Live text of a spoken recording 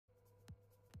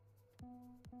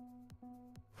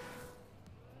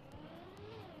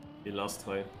the last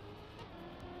try.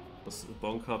 Because the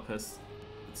Bonk Cup has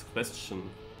its question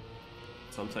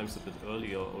sometimes a bit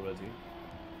earlier already.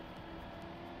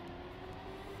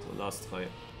 So last try.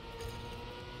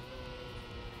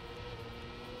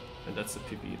 And that's the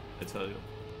PB, I tell you.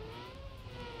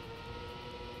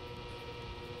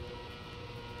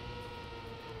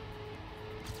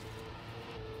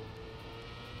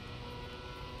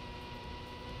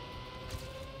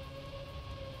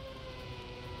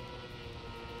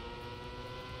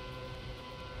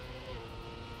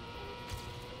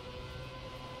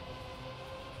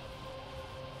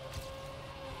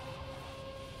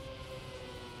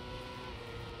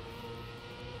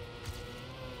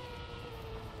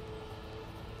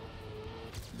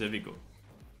 There we go.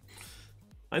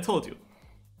 I told you.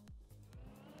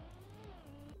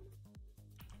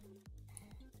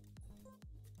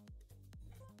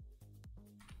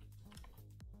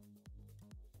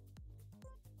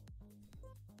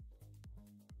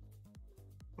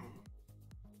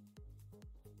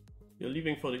 You're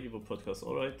leaving for the Evo podcast.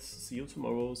 Alright, see you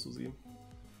tomorrow, Susie.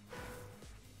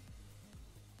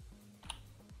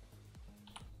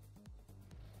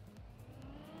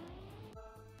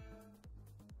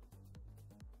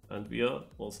 And we are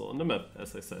also on the map,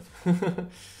 as I said. Gonna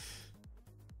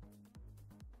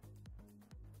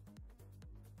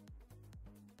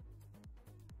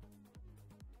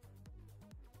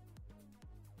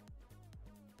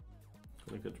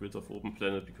get rid of Open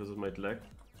Planet because it might lag.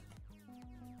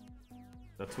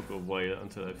 That took a while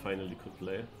until I finally could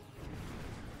play.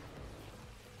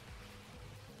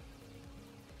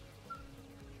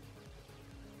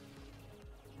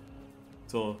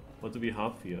 So, what do we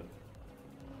have here?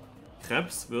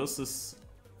 Crêpes versus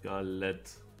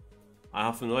Galettes. I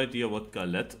have no idea what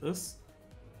Galette is,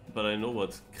 but I know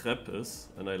what crêpe is,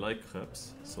 and I like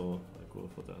crêpes, so I go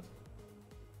for that.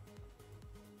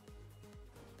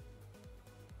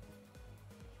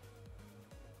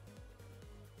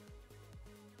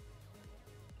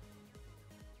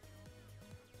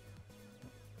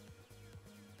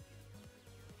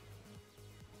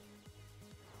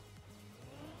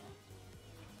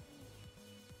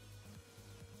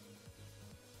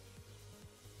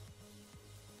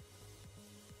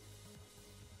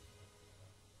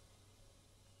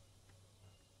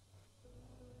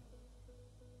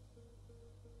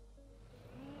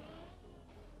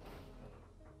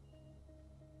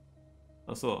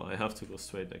 Also, I have to go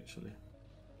straight actually.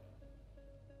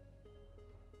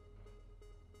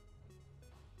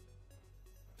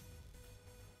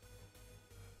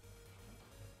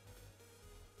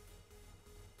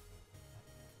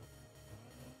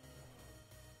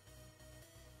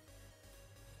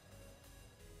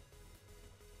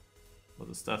 What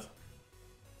is that?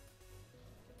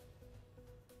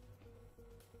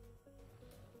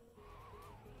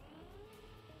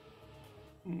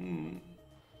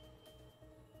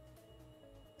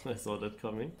 I saw that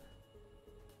coming.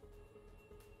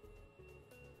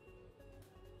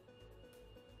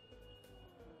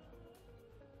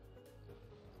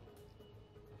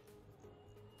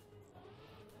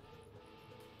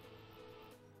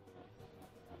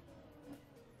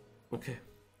 Okay,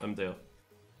 I'm there.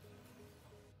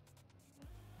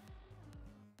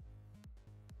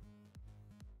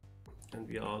 And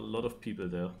we are a lot of people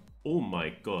there. Oh my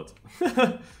god.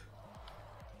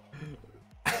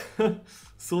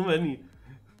 So many.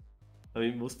 I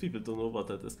mean, most people don't know what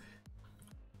that is.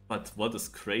 But what is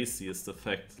crazy is the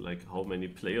fact, like, how many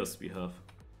players we have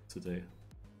today.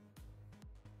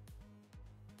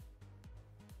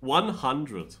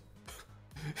 100.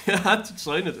 I had to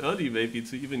join it early maybe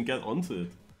to even get onto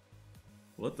it.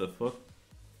 What the fuck?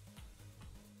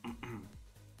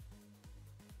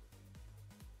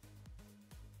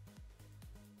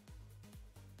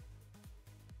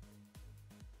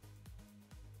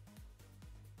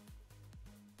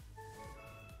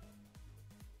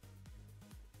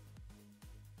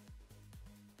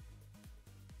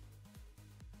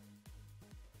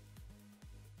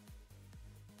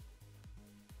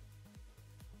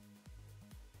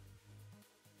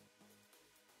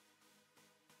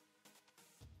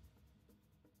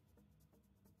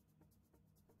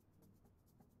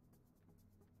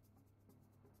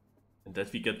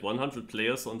 That we get 100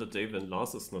 players on the day when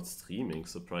Lars is not streaming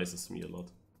surprises me a lot.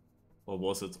 Or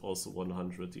was it also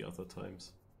 100 the other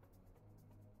times?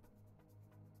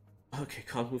 Okay,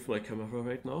 can't move my camera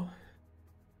right now.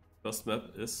 First map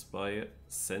is by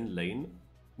Sen Lane,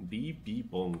 BB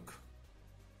Bonk.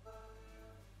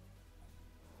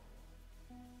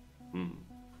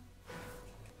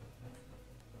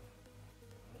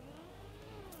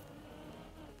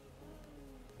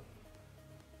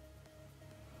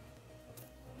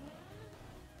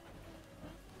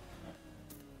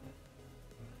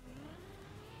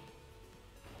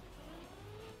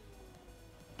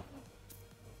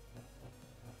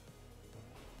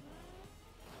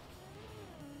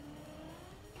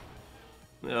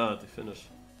 Yeah, the finish.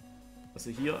 So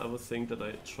here I would think that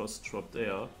I just drop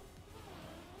there.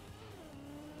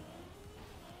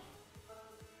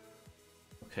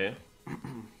 Okay.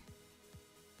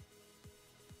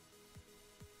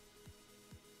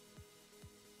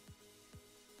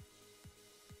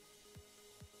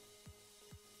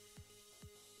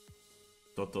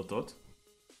 Dot dot dot.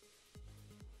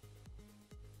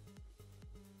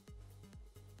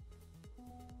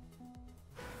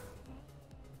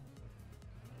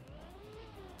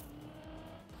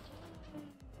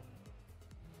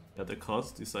 Yeah, the card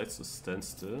decides to stand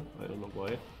still. I don't know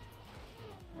why.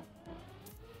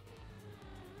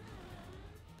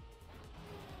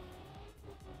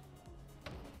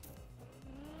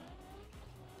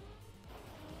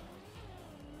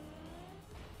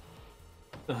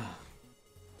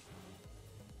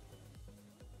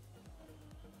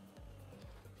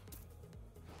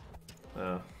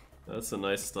 Yeah, that's a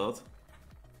nice start.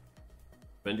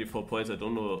 24 points, I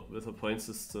don't know, with a point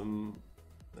system,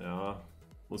 yeah,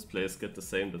 most players get the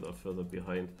same that are further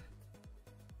behind.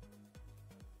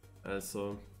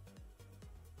 Also,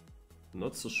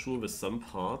 not so sure with some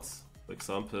parts. For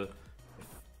example,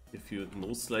 if you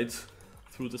no slide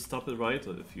through this double right,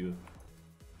 or if you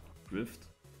drift,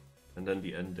 and then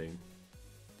the ending.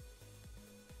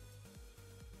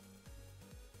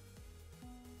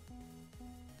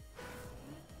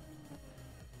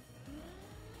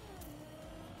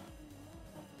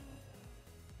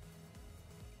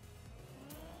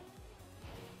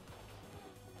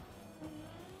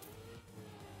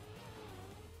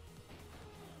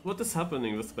 What is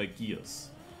happening with my gears?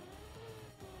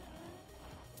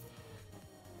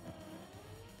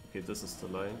 Okay, this is the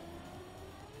line.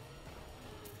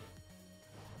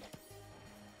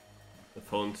 I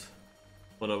found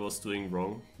what I was doing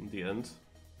wrong in the end,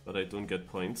 but I don't get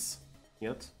points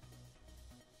yet.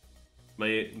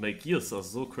 My gears are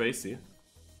so crazy.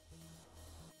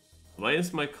 Why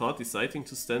is my car deciding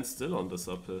to stand still on this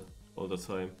uphill all the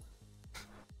time?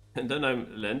 And then I'm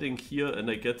landing here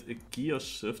and I get a gear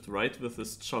shift right with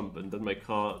this jump, and then my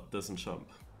car doesn't jump.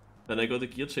 Then I got a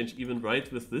gear change even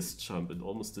right with this jump and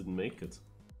almost didn't make it.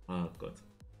 Ah, God.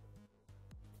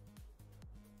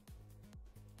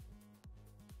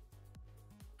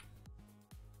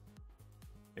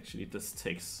 Actually, this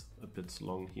takes a bit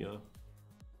long here.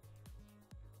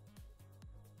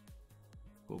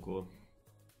 Go.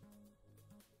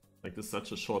 Like, this is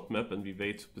such a short map and we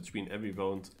wait between every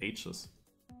round ages.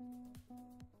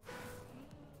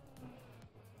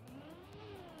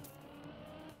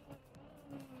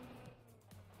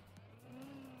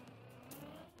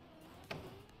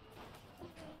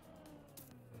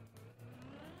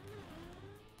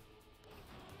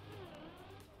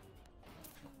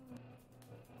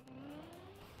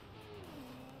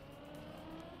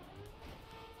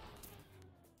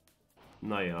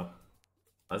 Naja,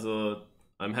 also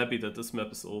I'm happy that this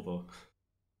map is over.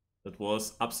 That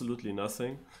was absolutely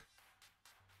nothing.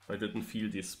 I didn't feel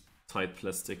these tight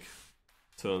plastic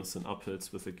turns and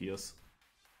uphills with the gears.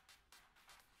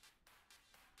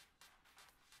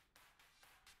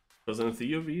 Because in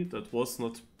theory that was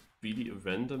not really a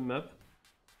random map,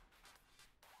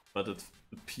 but it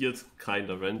appeared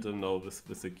kinda random now with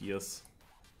the gears.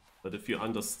 But if you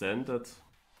understand that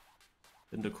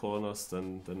in the corners,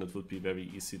 then it would be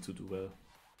very easy to do well.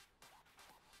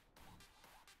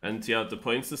 And yeah, the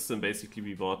point system basically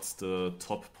rewards the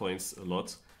top points a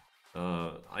lot.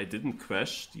 I didn't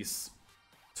crash these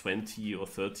 20 or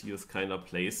 30th kind of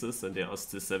places, and there are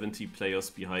still 70 players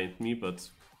behind me, but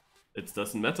it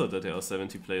doesn't matter that there are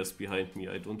 70 players behind me.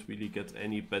 I don't really get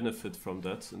any benefit from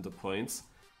that in the points,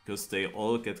 because they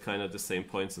all get kind of the same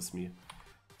points as me.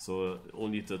 So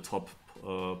only the top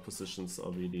positions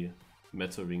are really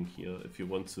mattering here if you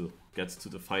want to get to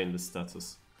the finalist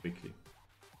status quickly.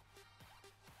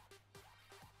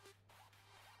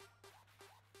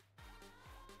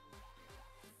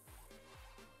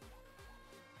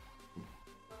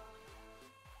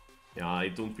 Yeah, I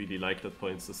don't really like that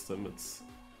point system. It's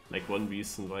like one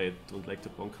reason why I don't like the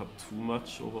Bonk Cup too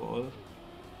much overall.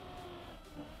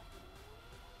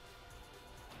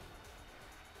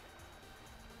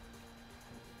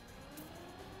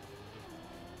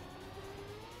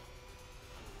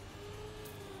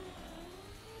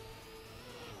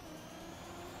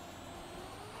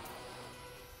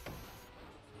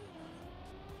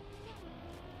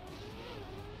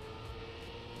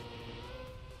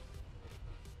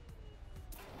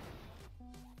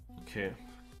 Okay.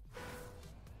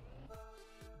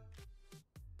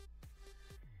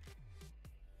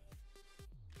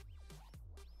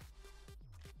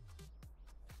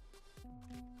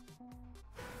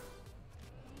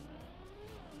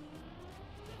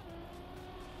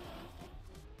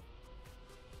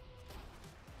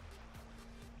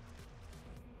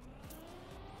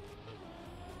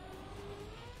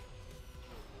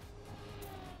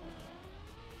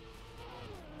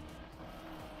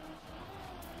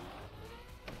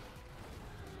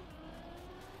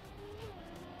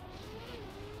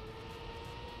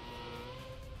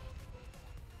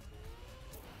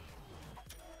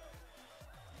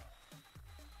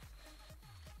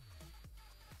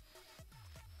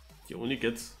 You only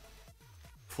get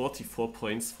 44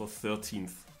 points for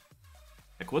 13th.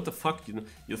 Like, what the fuck? You know,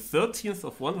 you're 13th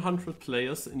of 100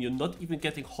 players and you're not even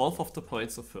getting half of the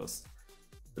points of first.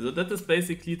 So that is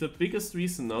basically the biggest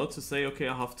reason now to say, okay,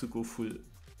 I have to go full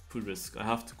risk. I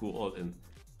have to go all in.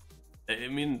 I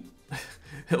mean,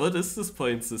 what is this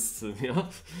point system, yeah?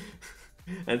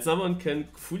 And someone can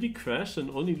fully crash and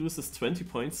only loses 20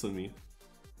 points on me.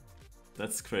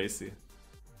 That's crazy.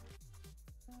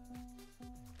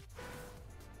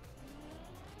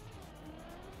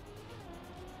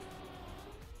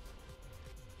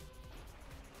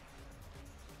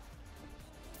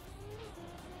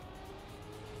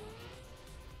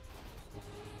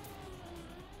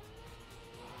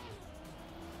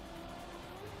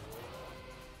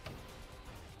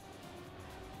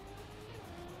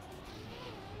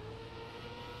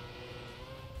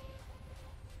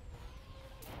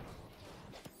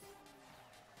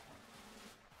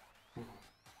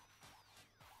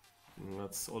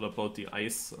 That's all about the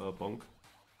ice bonk,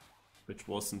 which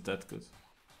wasn't that good.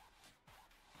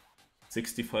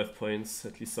 65 points,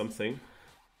 at least something.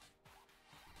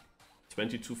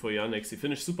 22 for Yannick. He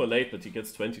finished super late, but he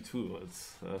gets 22.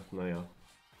 It's, naja.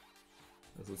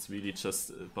 It's really just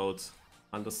about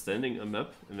understanding a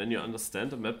map. And when you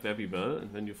understand a map very well,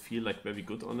 and when you feel like very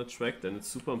good on a track, then it's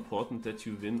super important that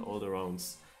you win all the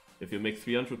rounds. If you make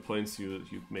 300 points, you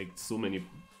make so many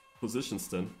positions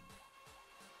then.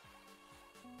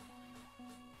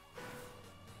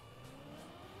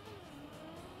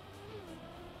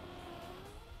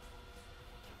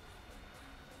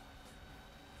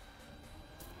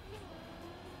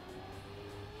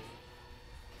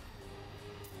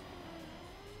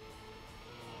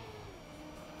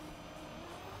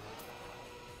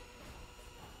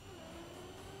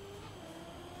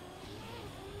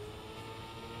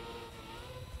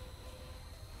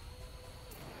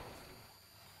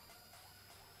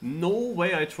 No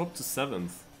way I dropped to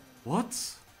 7th.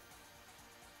 What?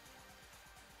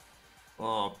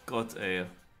 Oh god,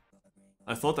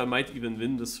 I thought I might even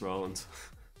win this round.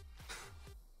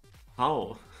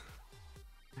 How?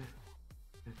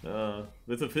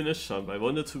 With a finish jump. I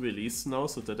wanted to release now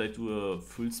so that I do a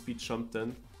full speed jump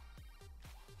then.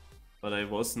 But I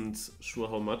wasn't sure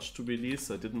how much to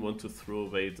release. I didn't want to throw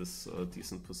away this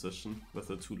decent position with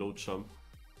a too low jump.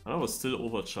 And I was still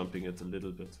over jumping it a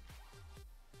little bit.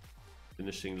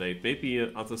 Finishing late. Maybe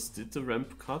others did the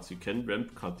ramp cut. You can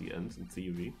ramp cut the end in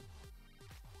theory.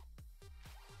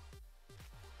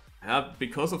 Yeah,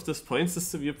 because of this point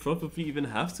system, you probably even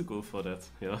have to go for that.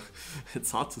 Yeah, it's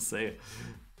hard to say.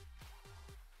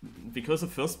 Because the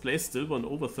first place still won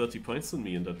over 30 points on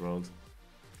me in that round.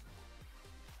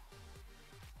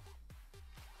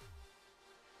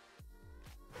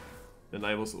 And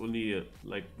I was only,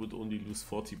 like, would only lose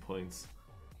 40 points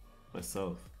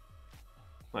myself.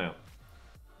 Naja.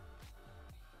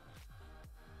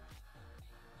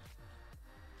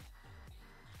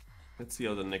 Let's see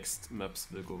how the next maps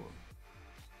will go.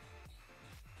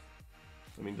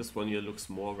 I mean, this one here looks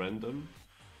more random.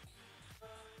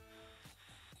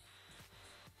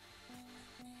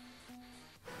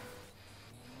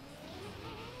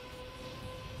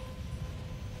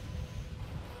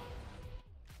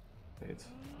 Wait.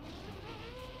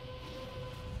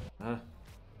 Ah.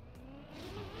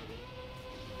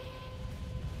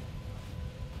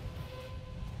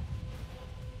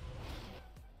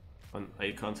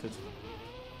 I can't hit.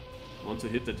 I want to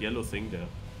hit that yellow thing there.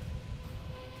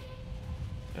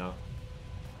 Yeah.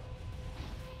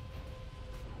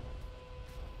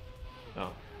 Yeah.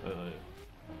 In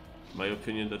my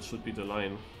opinion, that should be the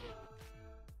line.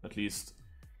 At least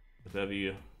a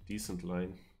very decent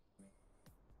line.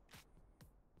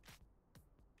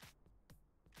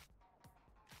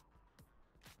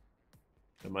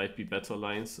 There might be better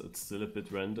lines, it's still a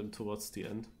bit random towards the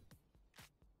end.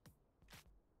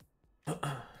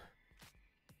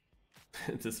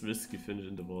 This risky finish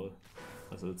in the wall.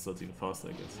 Also it's not even fast,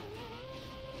 I guess.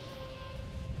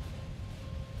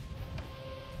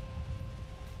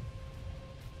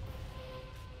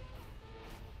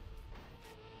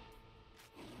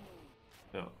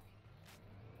 Yeah.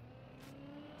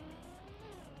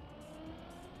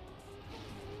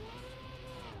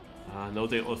 Ah, now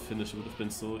they all finish. It would have been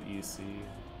so easy.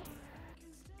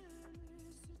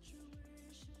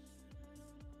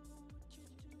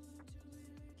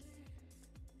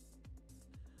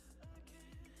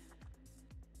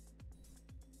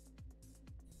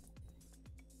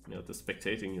 Yeah, the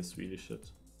spectating is really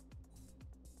shit.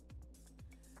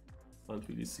 Can't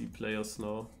really see players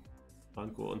now.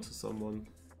 Can't go onto someone.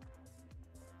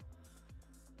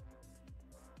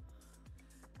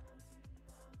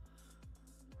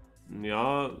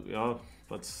 Yeah,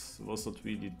 but it was not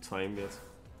really time yet.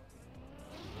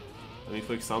 I mean,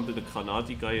 for example, the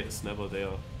Granati guy is never there.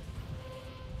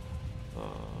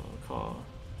 Car.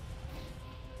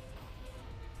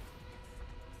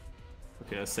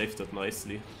 Okay, I saved that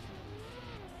nicely.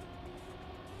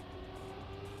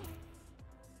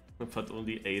 But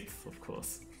only 8th, of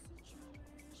course.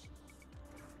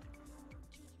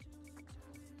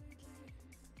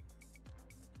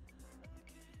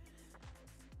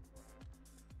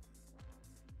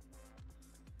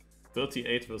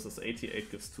 $38 versus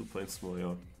 88 gives 2 points more,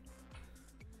 yeah.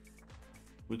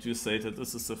 Would you say that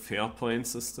this is a fair point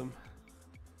system?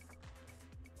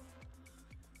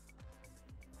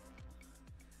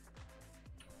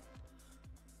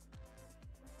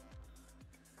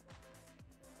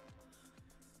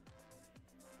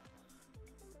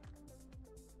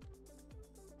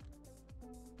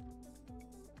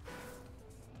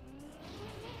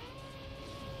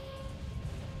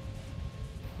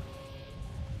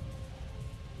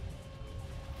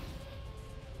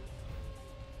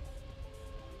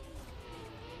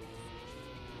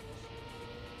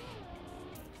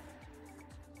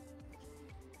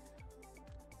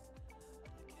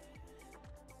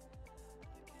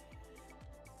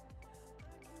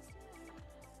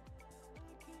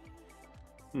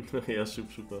 Ja,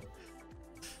 super.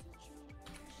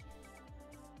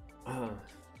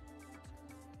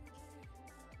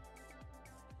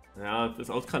 Yeah,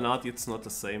 without Granati it's not the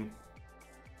same.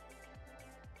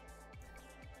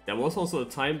 There was also a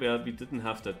time where we didn't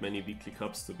have that many weekly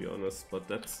cups, to be honest, but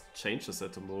that changes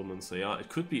at the moment. So yeah, it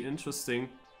could be interesting.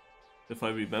 If I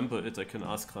remember it, I can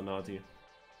ask Granati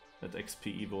at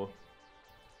XPEvo.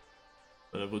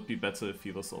 But it would be better if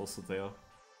he was also there.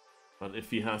 But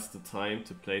if he has the time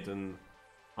to play then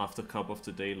after Cup of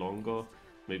the Day longer,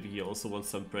 maybe he also wants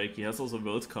some break. He has also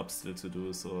World Cup still to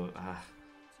do, so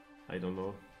I don't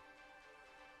know.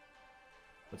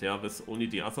 But yeah, with only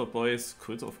the other boys,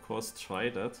 could of course try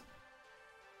that.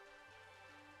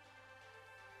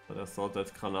 But I thought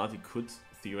that Granati could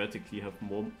theoretically have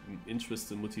more interest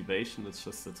and motivation, it's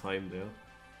just the time there.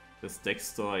 With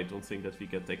Dexter, I don't think that we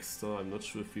get Dexter. I'm not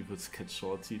sure if we would get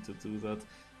Shorty to do that.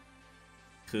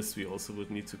 Chris we also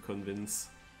would need to convince.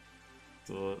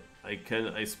 So I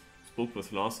spoke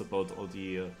with Lars about all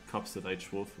the cups that I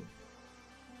drove,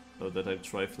 that I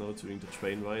drive now during the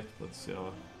train ride, but yeah,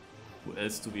 who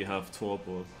else do we have?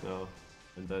 Turbo, yeah,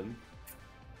 and then...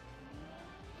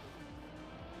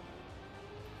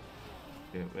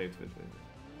 Yeah, wait.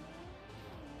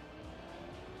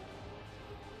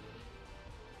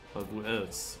 But who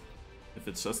else? If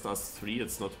it's just us three,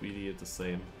 it's not really the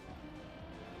same.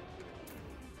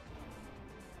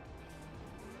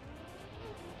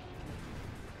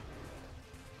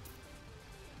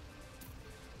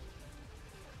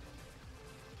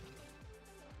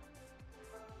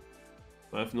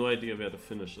 I have no idea where the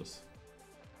finish is.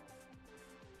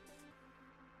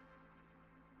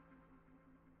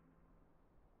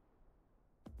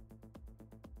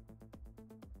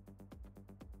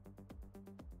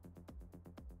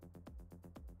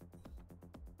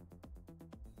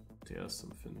 There's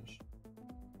some finish.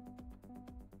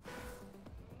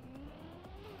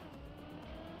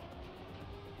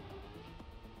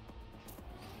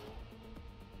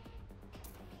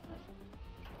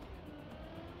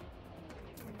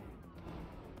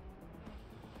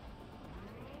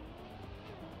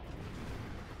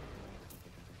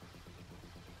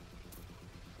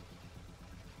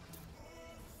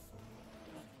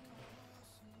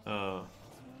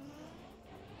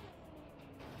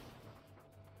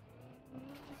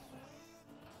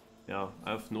 Yeah,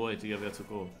 I have no idea where to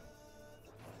go.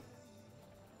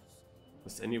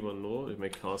 Does anyone know if my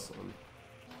car's on?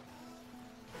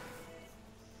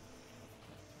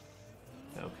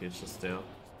 Yeah, okay, it's just there.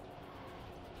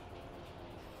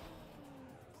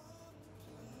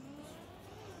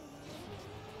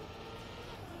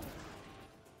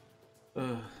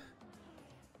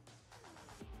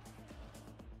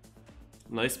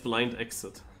 Nice blind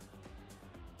exit.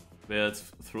 Where it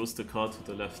throws the car to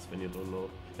the left when you don't know.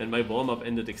 And my warm-up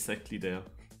ended exactly there.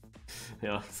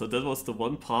 Yeah, so that was the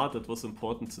one part that was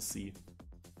important to see.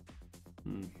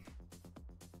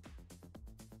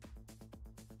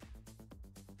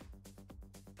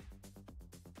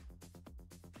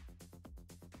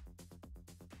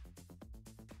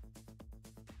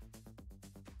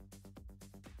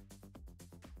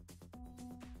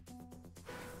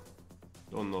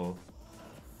 Oh no.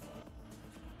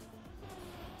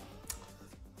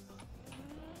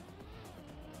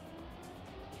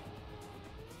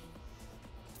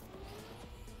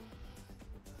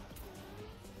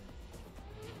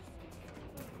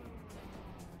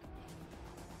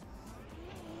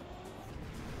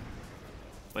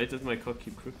 Why did my cock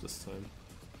keep grip this time?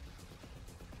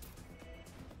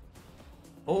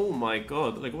 Oh my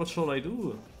god, like what shall I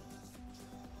do?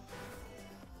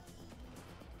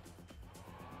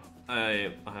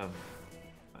 You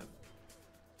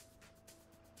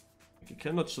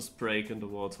cannot just break in the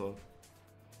water.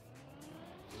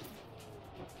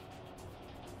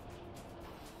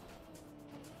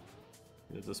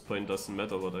 At this point doesn't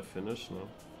matter what I finish now.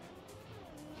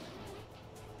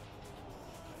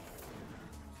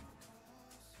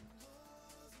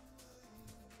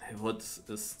 Hey, what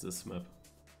is this map?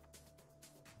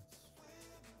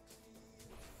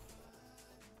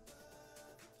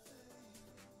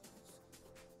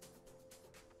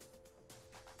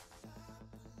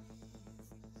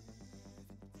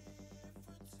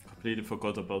 Completely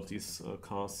forgot about these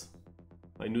cars.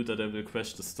 I knew that I will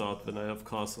crash the start when I have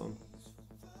cars on.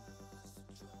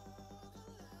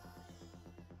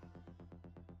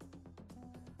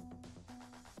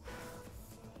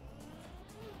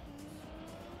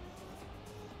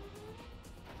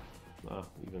 Ah,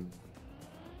 even.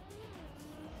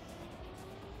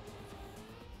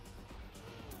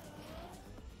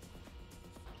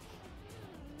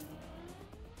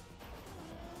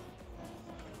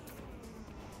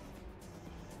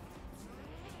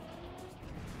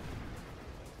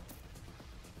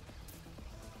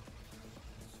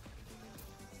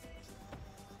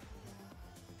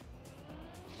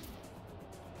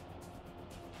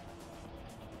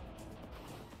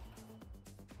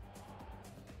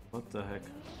 What the heck?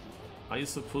 Are you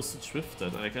supposed to drift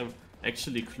that? Like, I'm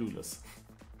actually clueless.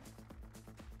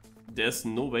 There's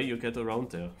no way you get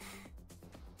around there.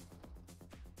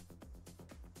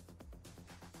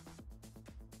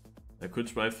 I could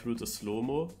drive through the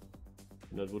slow-mo,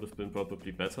 and that would have been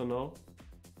probably better now.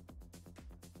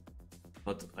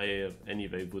 But I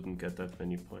anyway wouldn't get that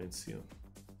many points here.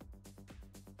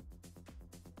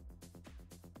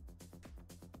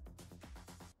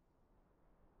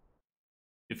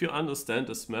 If you understand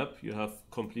this map, you have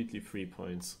completely 3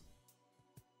 points.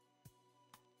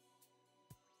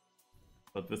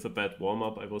 But with a bad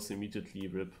warm-up, I was immediately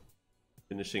RIP.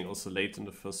 Finishing also late in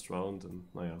the first round, and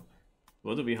naja.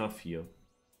 What do we have here?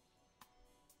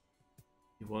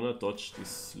 You wanna dodge these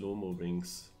slow-mo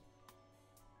rings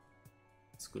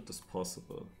as good as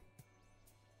possible.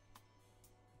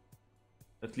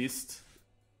 At least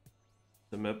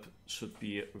the map should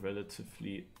be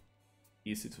relatively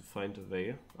easy to find a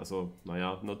way. Also,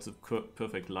 naja, not the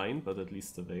perfect line, but at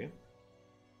least a way.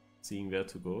 Seeing where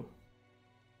to go.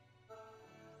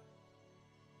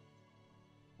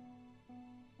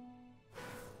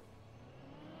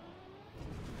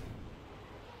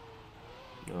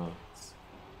 Ja.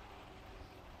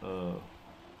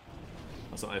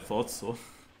 Also, I thought so.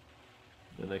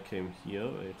 Then I came here,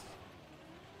 wait.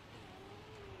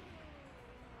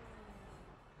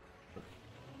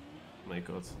 Oh my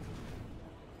god.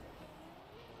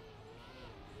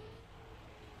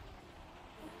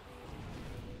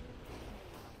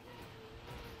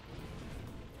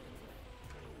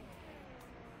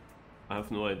 I have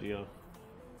no idea.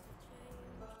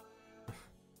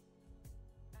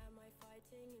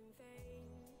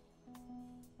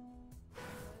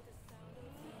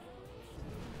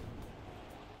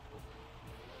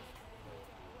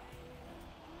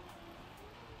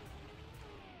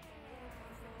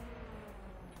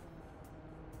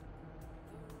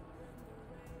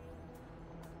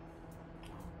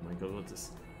 Oh my god, what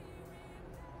is...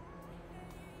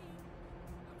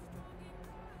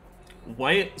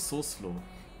 Why so slow?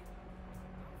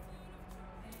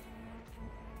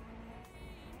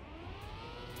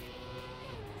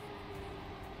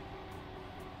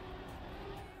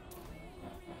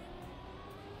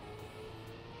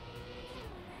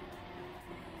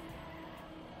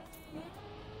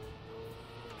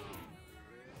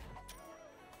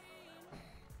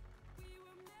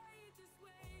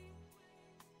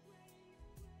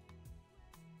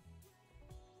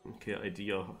 Okay,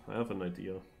 idea. I have an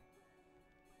idea.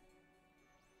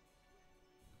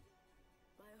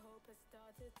 My hope has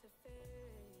started to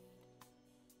fade,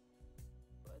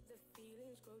 but the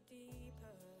feelings grow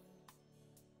deeper.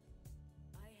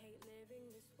 I hate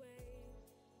living this way,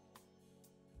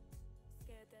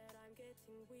 scared that I'm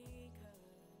getting weaker.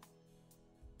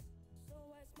 So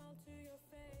I smile to your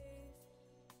face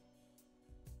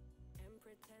and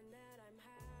pretend that I'm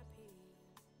happy,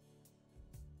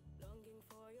 longing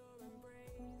for your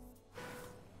embrace.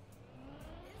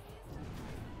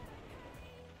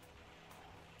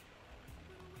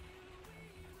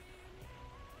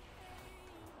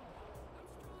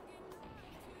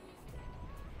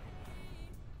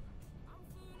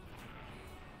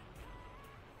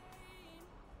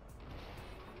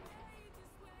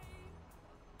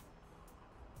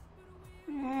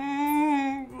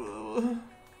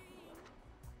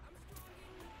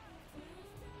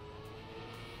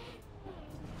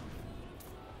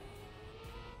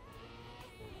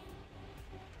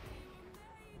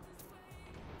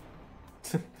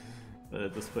 But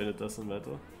at this point it doesn't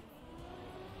matter.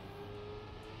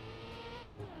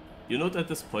 You know that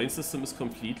this point system is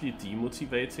completely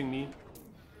demotivating me?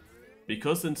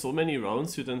 Because in so many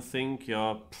rounds you then think,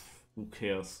 yeah, who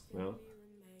cares, yeah?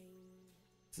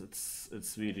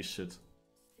 It's really shit.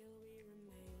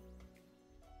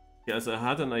 Yes, I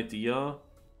had an idea,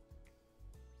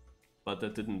 but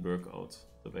that didn't work out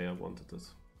the way I wanted it.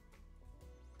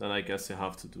 Then I guess you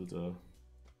have to do the...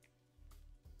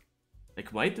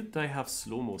 Like, why did I have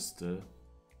slow-mo still?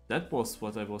 That was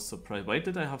what I was surprised. Why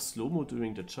did I have slow-mo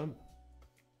during the jump?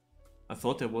 I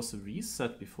thought there was a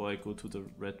reset before I go to the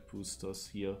red boosters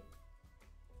here.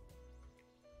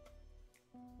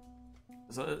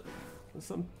 So,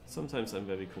 sometimes I'm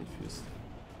very confused.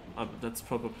 That's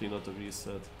probably not a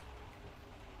reset.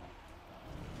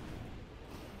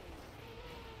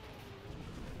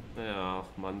 Yeah,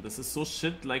 man, this is so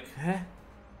shit, like, heh?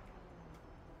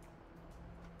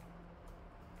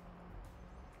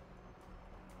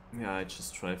 Yeah, I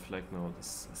just try flag now,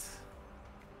 this is...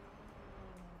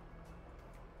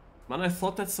 Man, I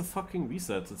thought that's a fucking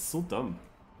reset, it's so dumb.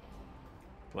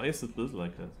 Why is it built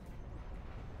like that?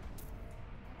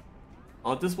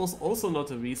 Oh, this was also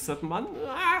not a reset, man.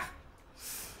 Ah!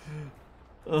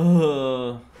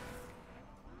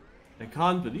 I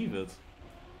can't believe it.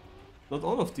 Not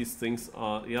all of these things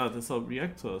are... Yeah, these are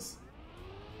reactors.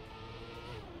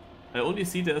 I only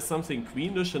see there's something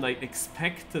greenish and I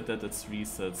expected that it's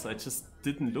resets. I just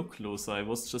didn't look closer. I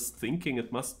was just thinking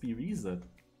it must be reset.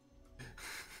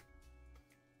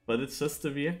 But it's just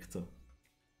a reactor.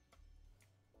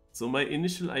 So my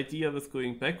initial idea with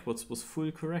going backwards was full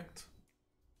correct.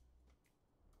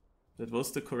 That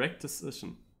was the correct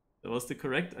decision. That was the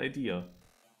correct idea.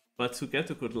 But to get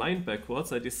a good line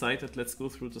backwards, I decided let's go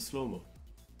through the slow-mo.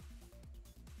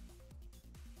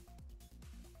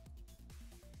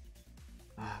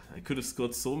 I could have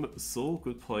scored so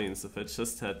good points if I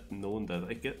just had known that.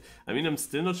 I mean, I'm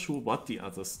still not sure what the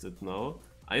others did now.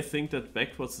 I think that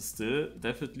backwards is still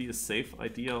definitely a safe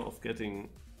idea of getting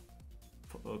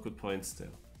good points there.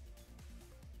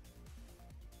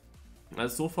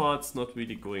 So far it's not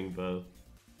really going well.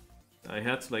 I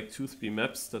had like 2-3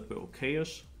 maps that were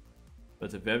okay-ish,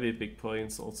 but the very big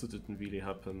points also didn't really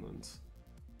happen,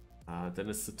 and then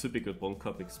it's the typical Bonk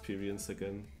Cup experience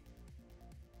again.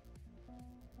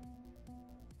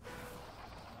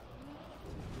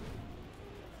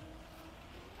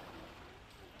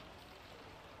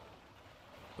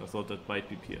 I thought that might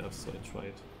be PF, so I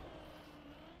tried.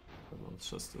 But no, it's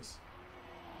just this.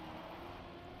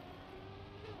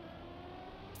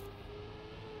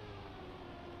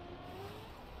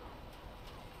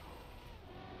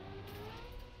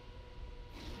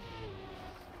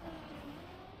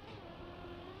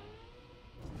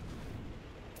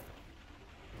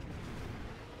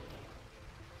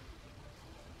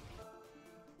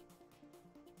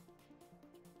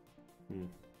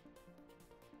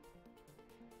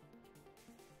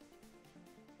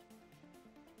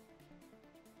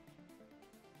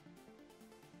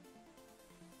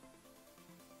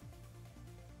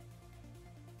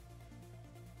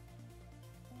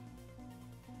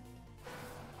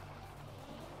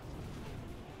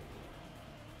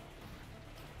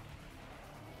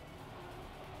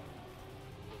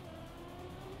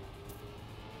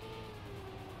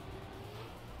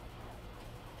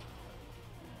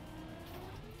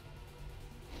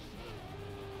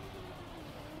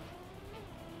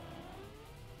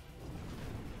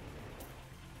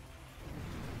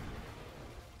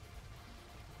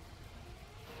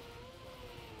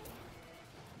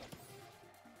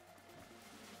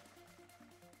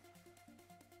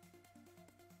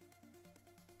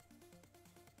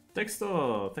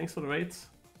 Dexter, thanks for the raid.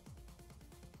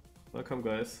 Welcome,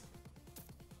 guys.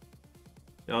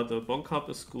 Yeah, the Bonk Cup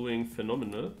is going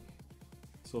phenomenal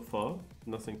so far.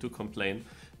 Nothing to complain.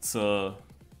 It's a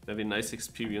very nice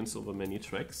experience over many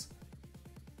tracks.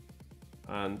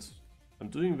 And I'm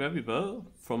doing very well.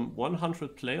 From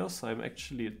 100 players, I'm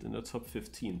actually in the top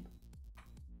 15.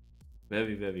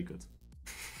 Very, very good.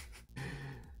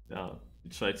 Yeah,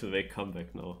 we try to make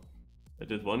comeback now. I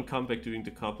did one comeback during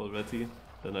the cup already.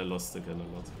 Then I lost again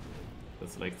a lot.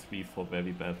 That's like 3-4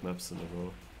 very bad maps in a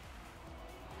row.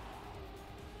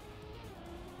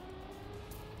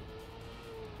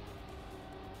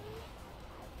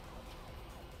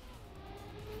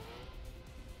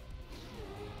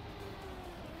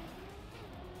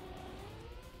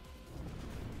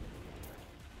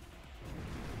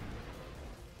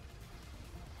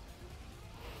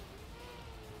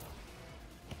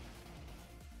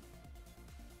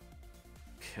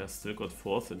 I still got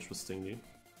 4th, interestingly.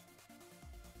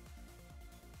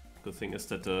 Good thing is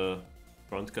that the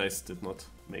front guys did not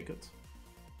make it.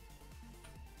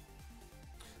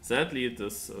 Sadly,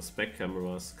 this spec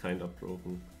camera is kinda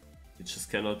broken. You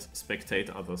just cannot spectate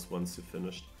others once you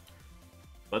finished.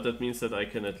 But that means that I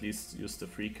can at least use the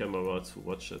free camera to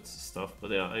watch its stuff.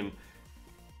 But yeah, I'm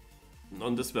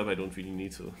on this map I don't really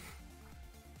need to.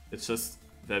 It's just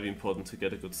very important to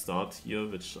get a good start here,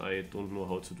 which I don't know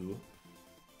how to do.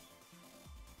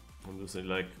 I'm losing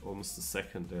like almost a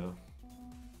second there.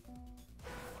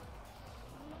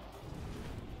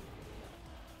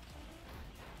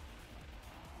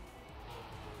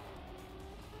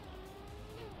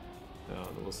 Yeah,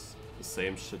 that was the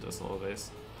same shit as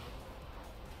always.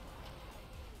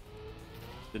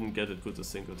 Didn't get it good a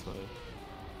single time.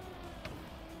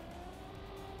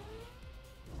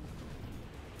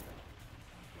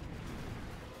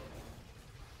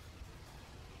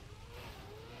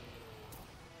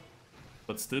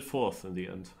 But still 4th in the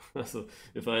end. So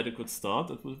if I had a good start,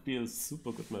 it would be a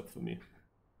super good map for me.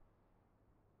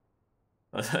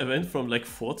 I went from like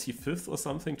 45th or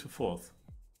something to 4th.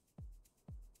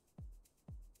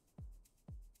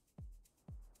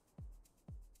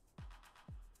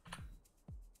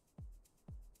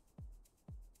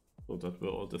 So that were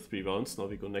all the 3 rounds, now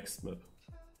we go next map.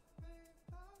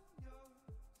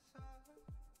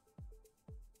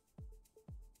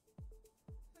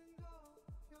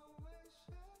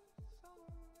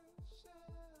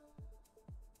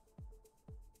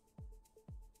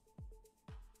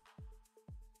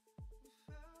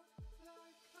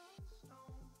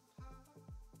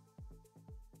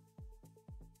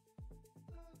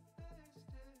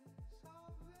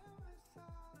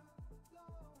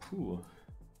 Ooh.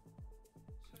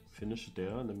 Finish it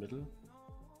there in the middle.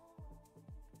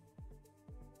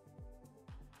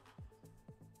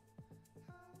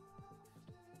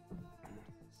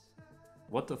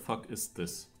 What the fuck is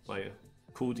this? By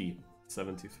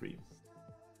Cody73.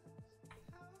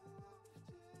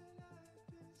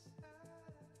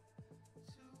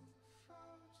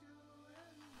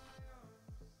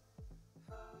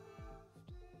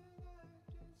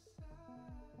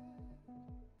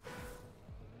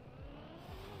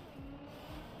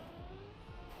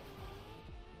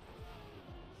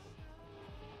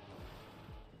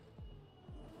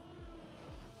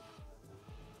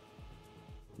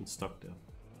 Stuck there.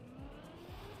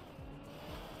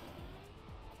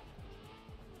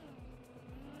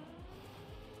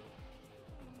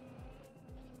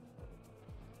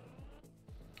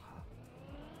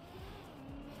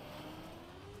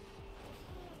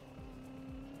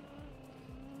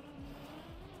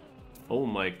 Oh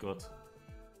my god.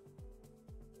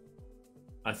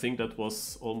 I think that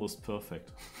was almost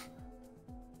perfect.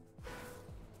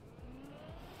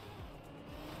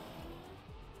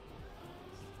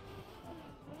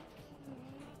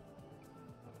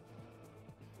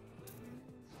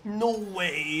 No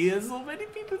way! So many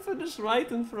people finish right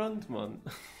in front, man.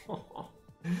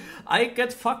 I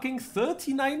get fucking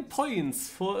 39 points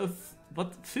for a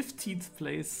what 15th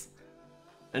place.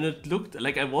 And it looked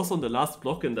like I was on the last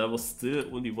block and there was still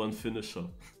only one finisher.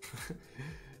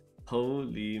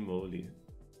 Holy moly.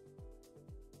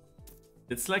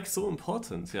 It's like so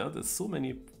important, yeah? There's so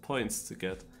many points to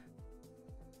get.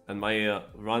 And my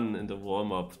run in the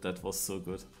warm-up, that was so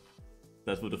good.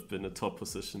 That would have been a top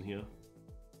position here.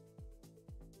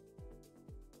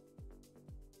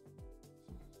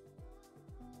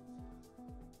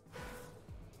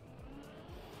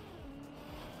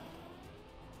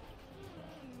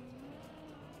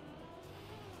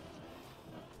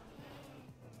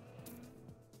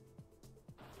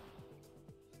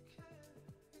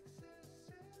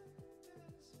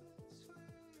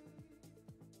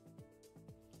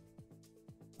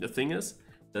 The thing is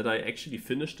that I actually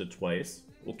finished it twice,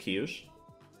 okay-ish,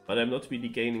 but I'm not really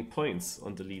gaining points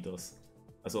on the leaders.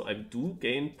 Also I do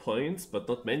gain points, but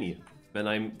not many. When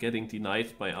I'm getting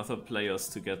denied by other players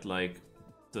to get like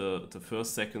the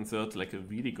first, second, third, like a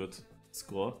really good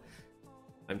score,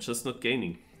 I'm just not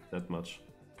gaining that much.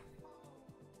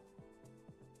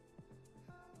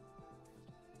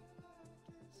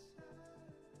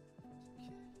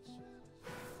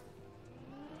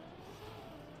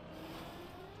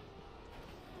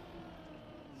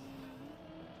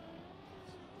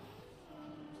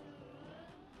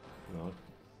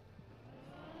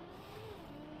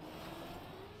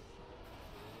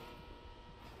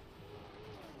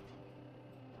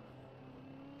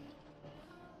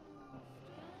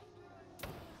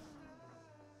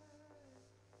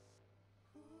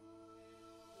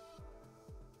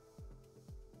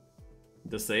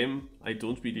 The same, I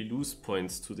don't really lose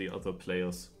points to the other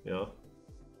players, yeah.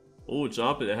 Oh,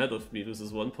 Jabel ahead of me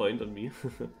loses 1 point on me.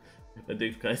 And the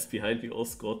guys behind me all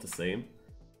scored the same.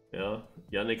 Yeah,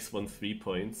 Yannick's won 3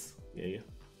 points. Yay.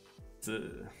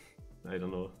 I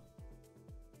don't know.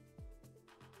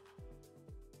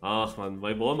 Ach man,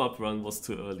 my warm-up run was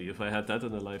too early. If I had that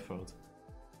in a live round.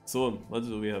 So, what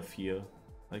do we have here?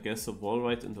 I guess a wall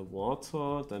ride in the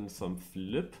water, then some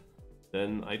flip.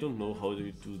 Then I don't know how do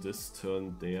you do this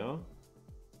turn there.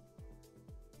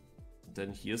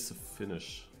 Then here's the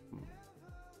finish.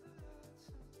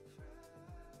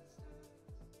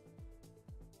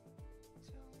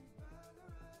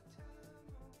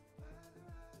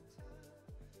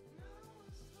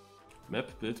 Map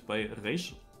built by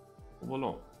Reish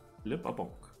Volant. Flip a bonk.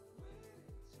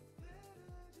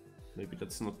 Maybe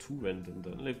that's not too random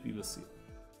then. We will see.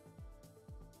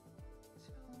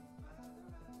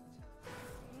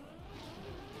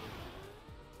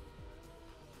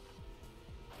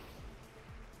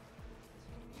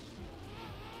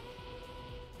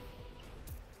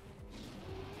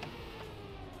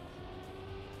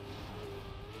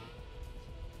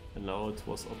 And now it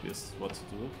was obvious what to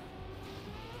do.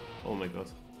 Oh my god.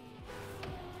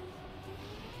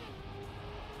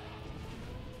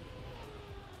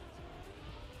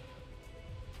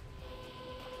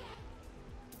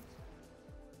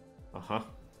 Aha.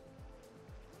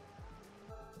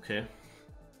 Okay.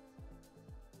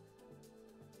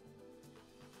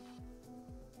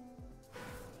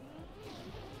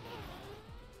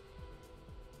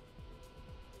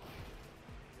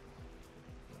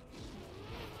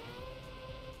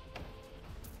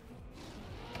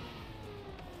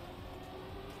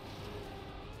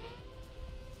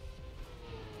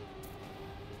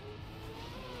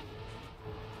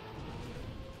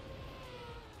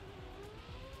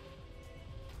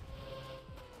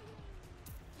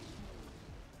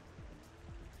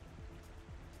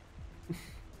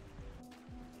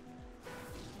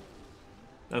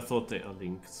 I thought they are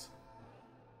linked.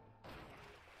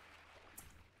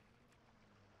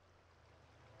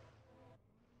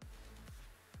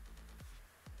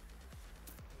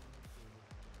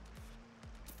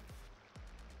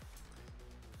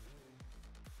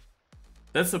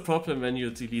 That's the problem when you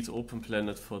delete Open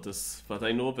Planet for this, but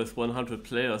I know with 100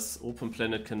 players, Open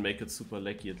Planet can make it super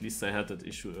laggy. At least I had that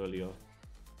issue earlier.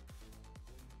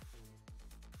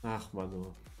 Ach,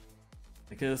 Mano.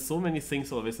 Like, there's so many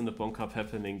things always in the Bonk Cup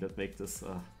happening that make this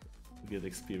a weird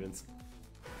experience.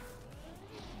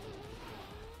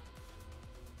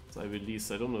 So I release,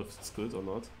 I don't know if it's good or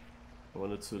not. I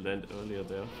wanted to land earlier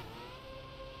there.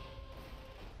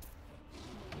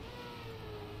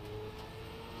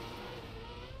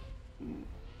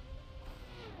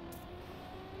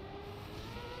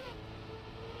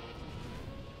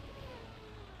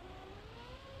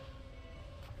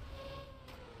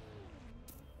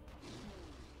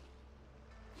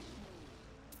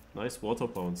 Nice water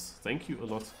bounce. Thank you a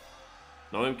lot.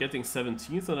 Now I'm getting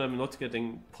 17th and I'm not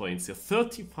getting points. Yeah,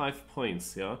 35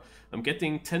 points, yeah. I'm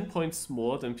getting 10 points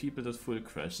more than people that full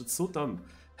crash. It's so dumb.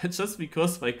 Just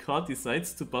because my car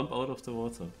decides to bump out of the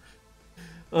water.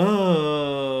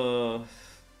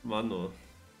 Mano.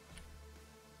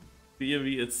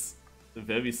 Theory, it's a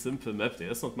very simple map.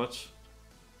 There's not much.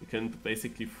 You can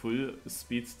basically full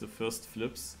speed the first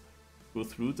flips. Go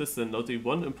through this, and now the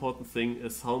one important thing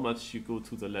is how much you go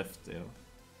to the left there.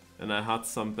 And I had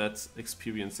some bad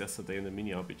experience yesterday in the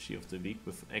mini RPG of the week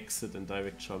with exit and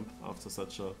direct jump after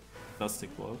such a plastic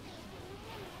wall.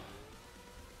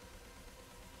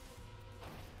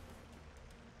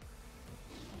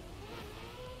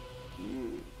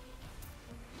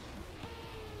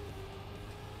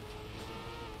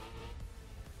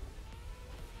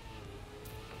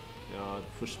 Yeah, it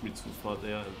pushed me too far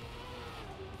there. And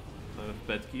I have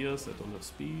bad gears, I don't have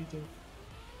speed.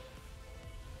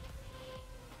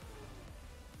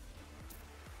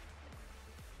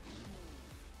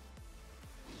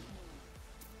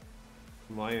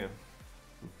 Why?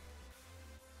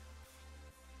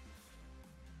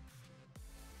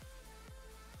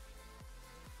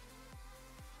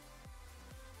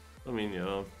 I mean,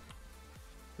 yeah.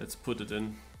 Let's put it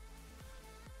in.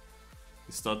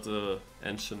 We start the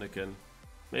engine again.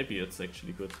 Maybe it's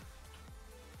actually good.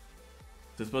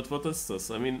 But what is this?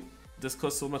 I mean, this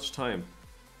costs so much time.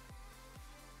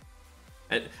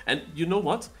 And you know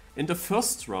what? In the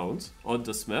first round on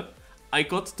this map, I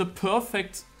got the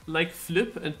perfect like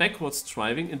flip and backwards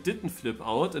driving and didn't flip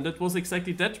out, and it was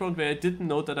exactly that round where I didn't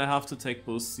know that I have to take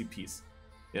both CPs.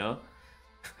 Yeah.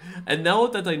 And now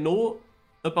that I know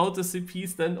about the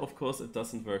CPs, then of course it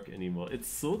doesn't work anymore. It's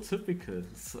so typical.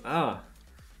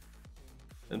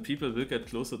 And people will get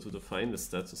closer to the finalist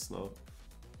status now.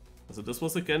 So this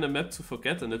was again a map to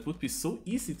forget, and it would be so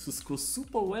easy to score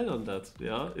super well on that.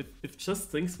 Yeah, if just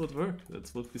things would work,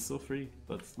 that would be so free.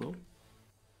 But no,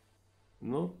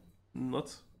 no,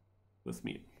 not with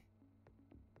me.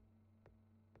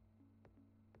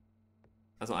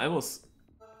 Also I was,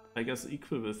 I guess,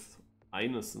 equal with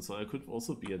Ines, and so I could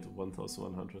also be at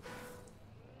 1100.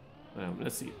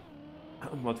 Let's see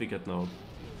what we get now.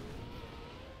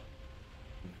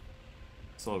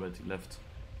 It's already left.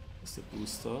 Is the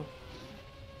booster?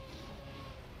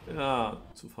 Yeah,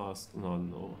 too fast. No,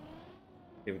 no.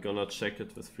 Okay, we're gonna check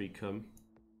it with free cam.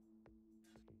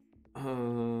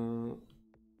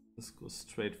 Let's go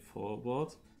straight forward.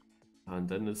 And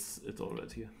then it's it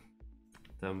already.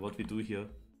 Damn, what we do here.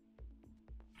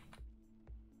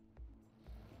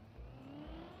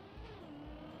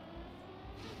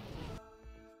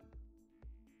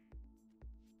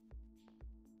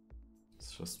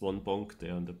 It's just one bonk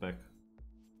there in the back.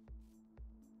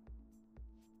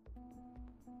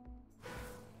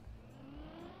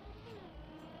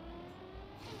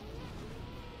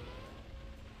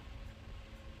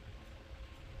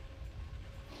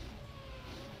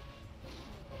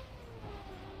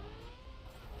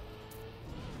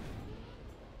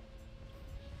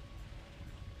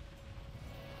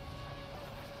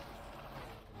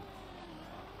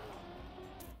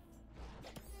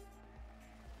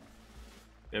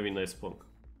 Very nice bonk.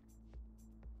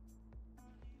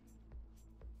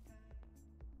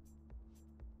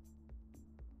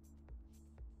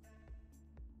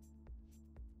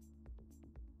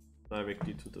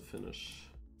 Directly to the finish.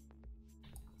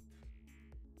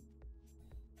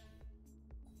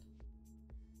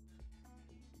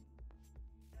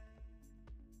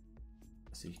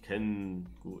 So you can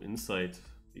go inside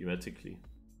theoretically.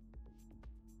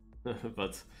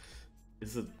 But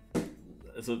is it,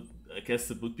 so I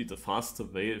guess it would be the faster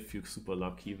way if you're super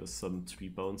lucky with some tree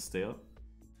bounce there.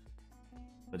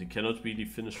 But you cannot really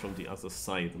finish from the other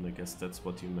side, and I guess that's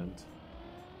what you meant.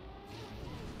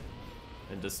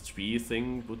 And this tree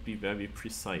thing would be very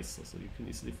precise, so you can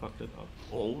easily fuck that up.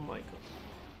 Oh my god.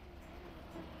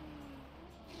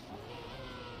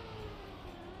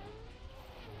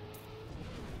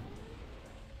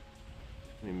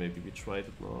 I mean, maybe we tried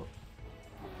it now.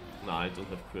 Nah, I don't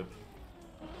have grip.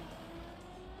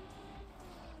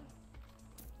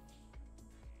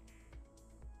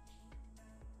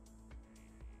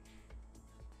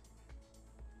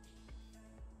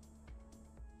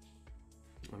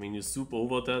 I mean, you soup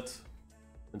over that,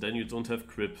 and then you don't have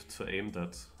grip to aim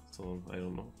that, so I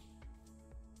don't know.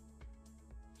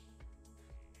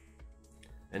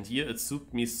 And here it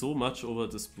souped me so much over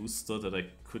this booster that I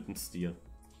couldn't steer.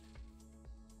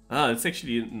 Ah, it's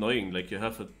actually annoying, like you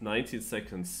have a 19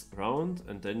 seconds round,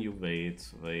 and then you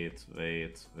wait. It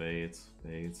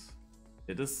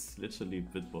is literally a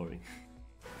bit boring.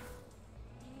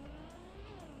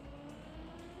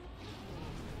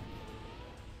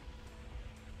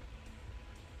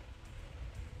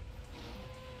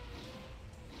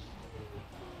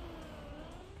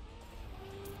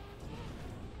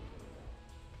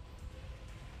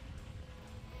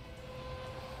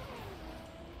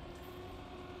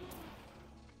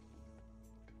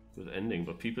 Good ending,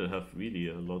 but people have really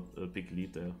a big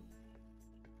lead there.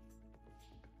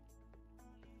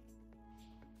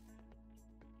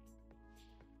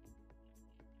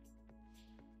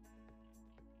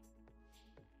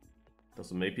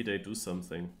 So maybe they do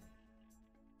something.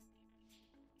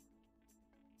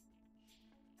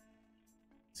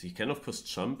 So you can of course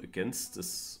jump against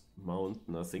this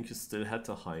mountain. I think you still had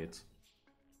the height.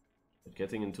 But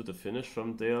getting into the finish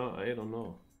from there, I don't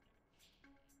know.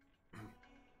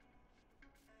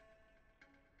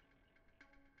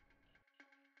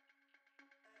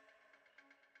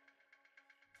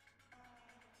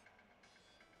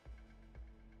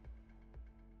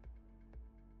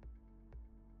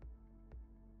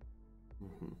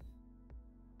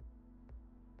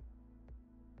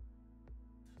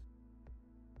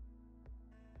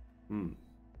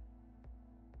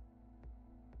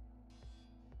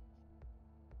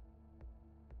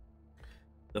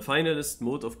 The finalist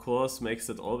mode, of course, makes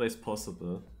it always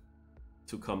possible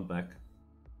to come back.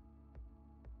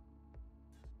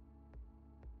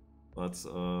 But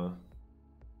I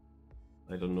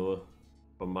don't know,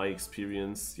 from my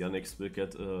experience, Yannick will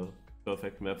get a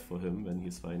perfect map for him when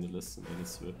he's finalist, and then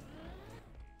he's through.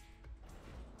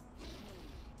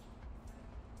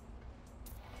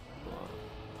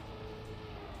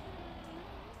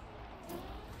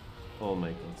 Oh my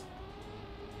god.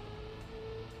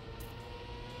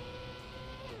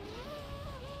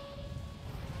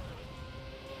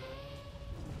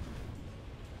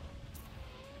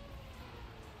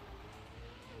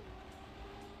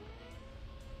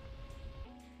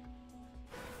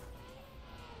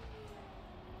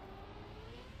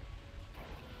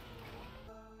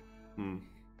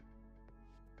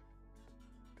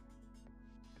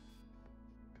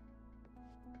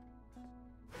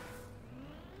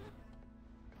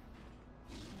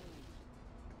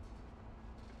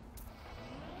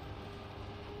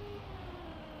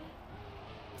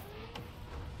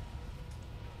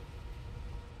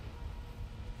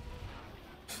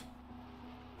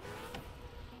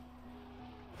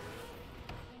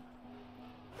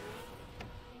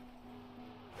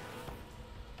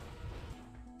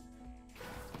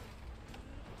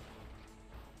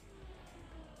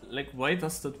 like, why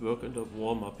does that work in the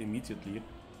warm-up immediately?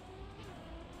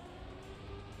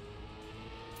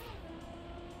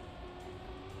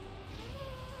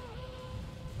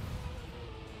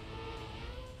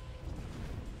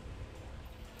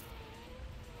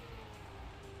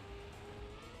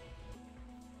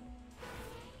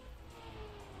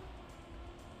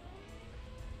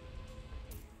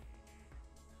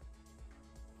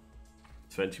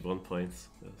 $21 points,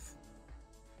 yes.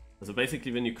 So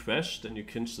basically when you crash, then you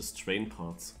kinch the strain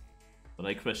parts. But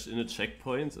I crashed in a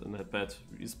checkpoint and had bad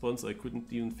respawn, so I couldn't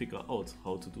even figure out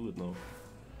how to do it now.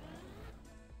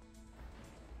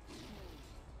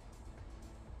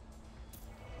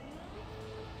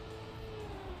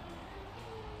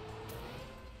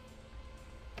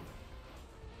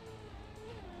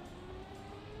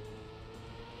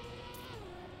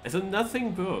 So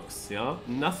nothing works, yeah?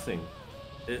 Nothing.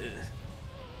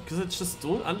 Because I just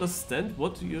don't understand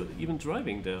what you're even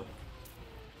driving there.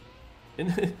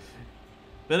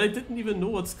 When I didn't even know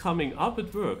what's coming up,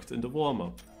 it worked in the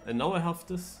warm-up. And now I have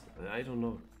this, I don't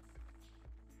know.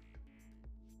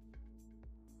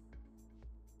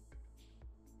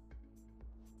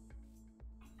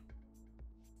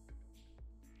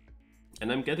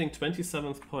 And I'm getting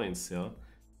 27th points, yeah,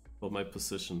 for my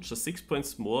position. Just 6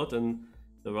 points more than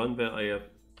the run where I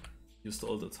used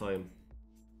all the time.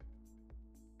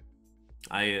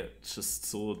 I just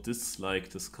so dislike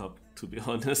this cup, to be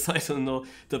honest. I don't know.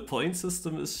 The point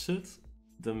system is shit.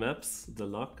 The maps, the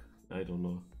luck, I don't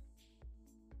know.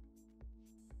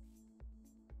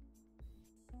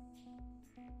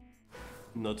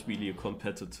 Not really a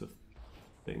competitive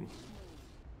thing.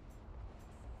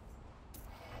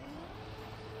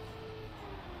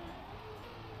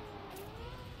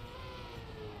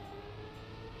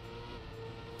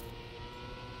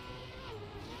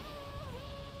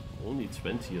 Only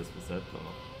 20 years with that now.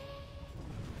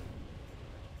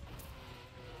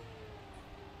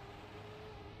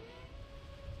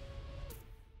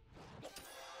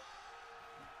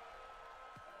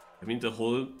 I mean, the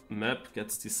whole map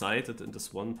gets decided in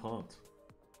this one part.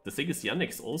 The thing is,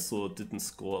 Yannick's also didn't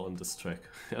score on this track.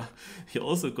 Yeah, he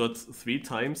also got 3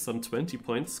 times some 20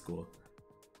 point score.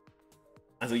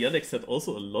 Also Yannick's had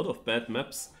also a lot of bad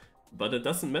maps. But it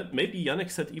doesn't matter. Maybe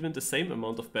Yannick had even the same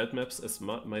amount of bad maps as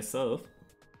myself.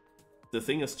 The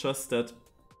thing is just that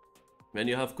when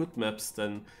you have good maps,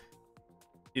 then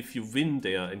if you win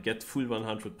there and get full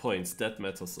 100 points, that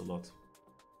matters a lot.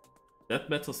 That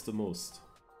matters the most.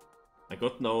 I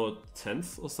got now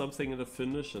 10th or something in the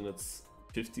finish and it's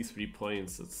 53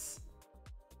 points. It's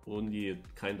only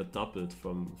kind of doubled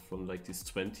from like these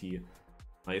 20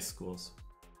 high scores.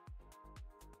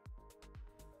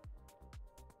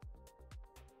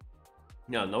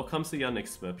 Yeah, now comes the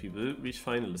Yannick's map. He will reach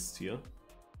Finalist here.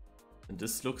 And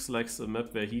this looks like a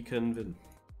map where he can win.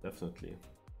 Definitely.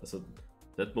 Also,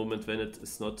 that moment when it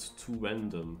is not too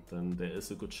random, then there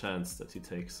is a good chance that he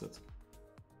takes it.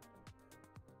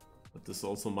 But this is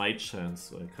also my chance,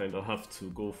 so I kind of have to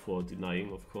go for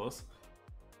denying, of course.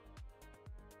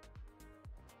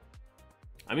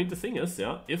 I mean, the thing is,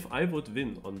 yeah, if I would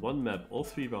win on one map all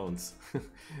 3 rounds,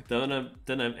 then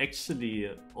I'm actually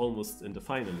almost in the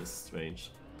Finalist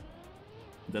range.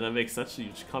 Then I make such a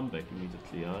huge comeback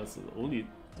immediately, yeah, so only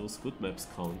those good maps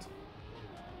count.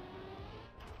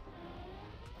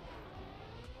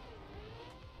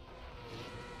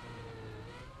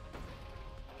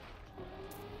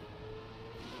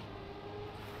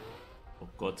 Oh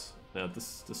god, yeah,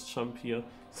 this jump here,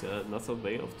 is there another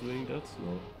way of doing that?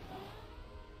 No.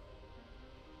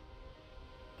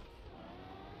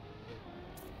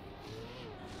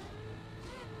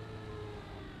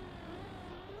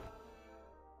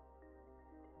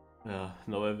 Yeah,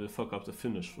 now I will fuck up the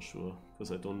finish for sure,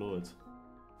 because I don't know it.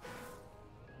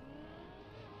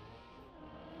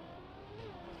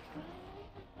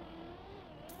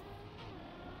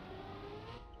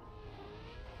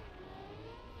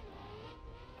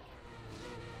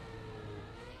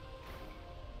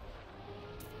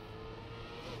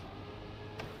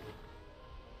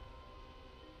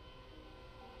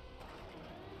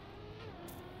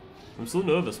 I'm so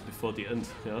nervous before the end,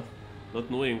 yeah, not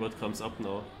knowing what comes up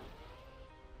now.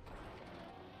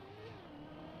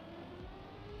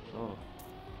 Oh.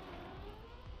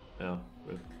 Yeah,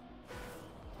 rip.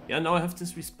 Yeah, now I have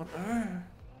this respawn.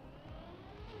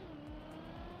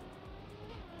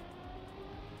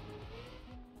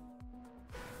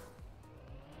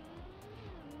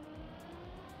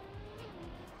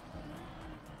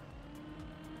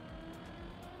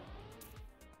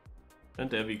 And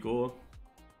there we go.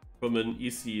 From an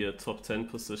easy top 10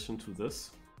 position to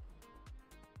this.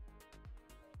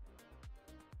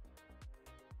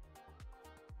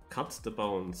 cut the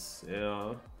bounce.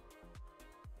 Yeah.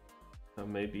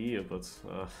 Maybe, but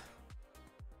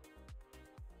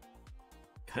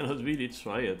cannot really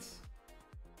try it.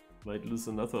 Might lose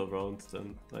another round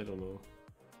then, I don't know.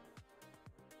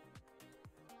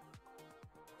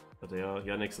 But yeah,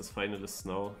 Yannick's is finalist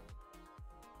now.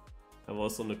 I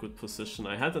was on a good position.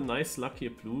 I had a nice lucky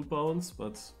blue bounce,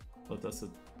 but what does it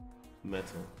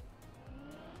matter?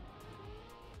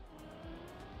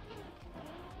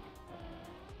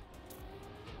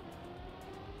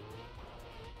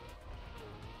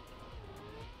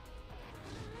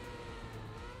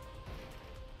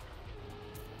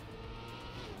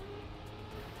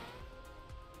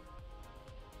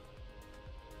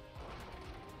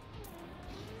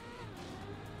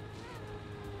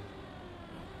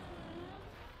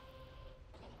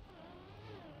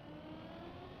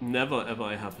 Never ever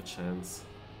I have a chance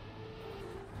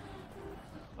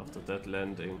after that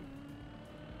landing.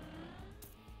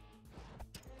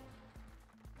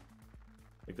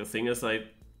 Like the thing is, I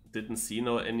didn't see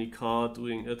now any car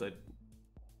doing it.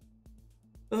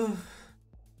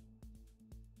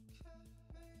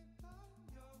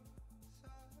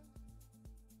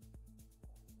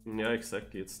 Yeah,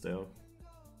 exactly, it's there.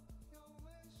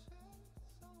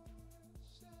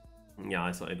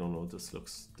 Yeah, so I don't know, this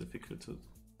looks difficult to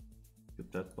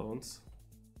get that bounce.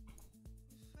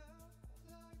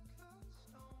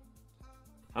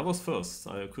 I was first,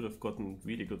 I could have gotten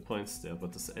really good points there,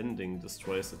 but this ending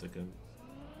destroys it again.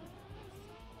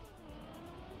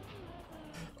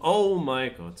 Oh my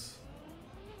god.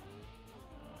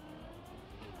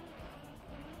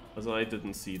 Also I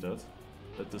didn't see that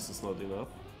this is not enough.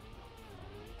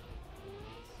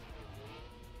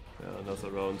 Yeah,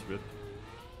 another round rip.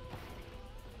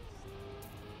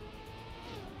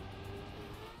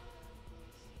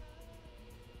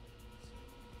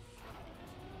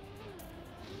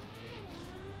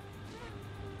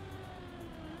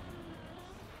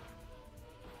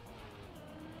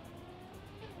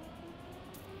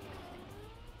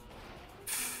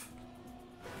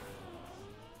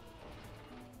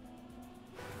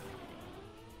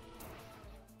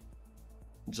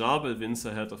 Jabel wins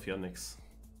ahead of Yannick's.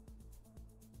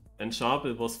 And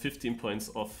Jabel was 15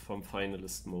 points off from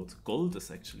finalist mode. Gold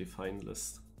is actually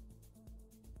finalist.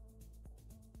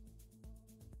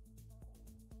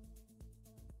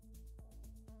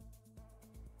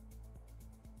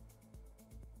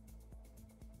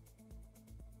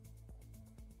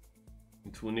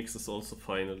 And Tunix is also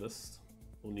finalist.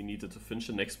 Only needed to finish.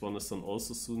 The next one is then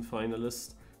also soon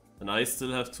finalist. And I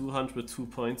still have 202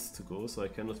 points to go, so I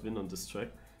cannot win on this track.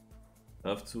 I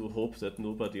have to hope that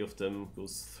nobody of them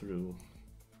goes through.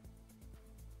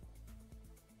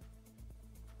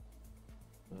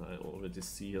 I already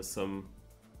see here some...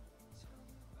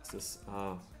 What's this?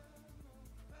 Ah.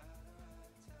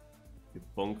 You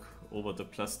bonk over the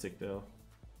plastic there.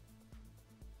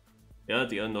 Yeah,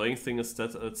 the annoying thing is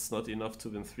that it's not enough to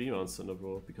win 3 rounds in a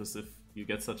row, because if you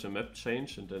get such a map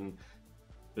change and then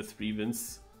with 3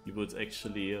 wins, you would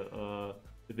actually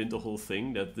win the whole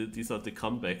thing. These are the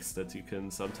comebacks that you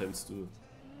can sometimes do.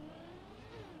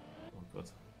 Oh god.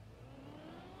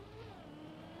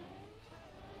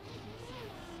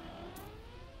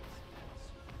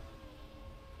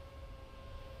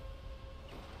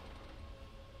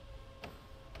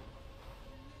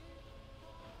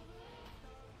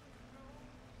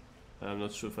 I'm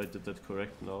not sure if I did that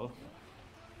correct now.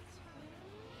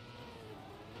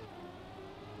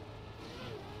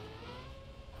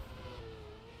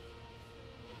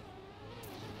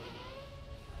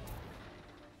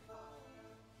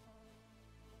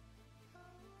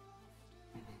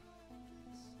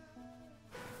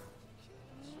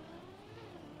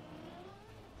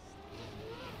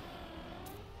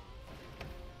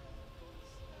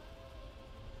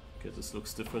 Okay, this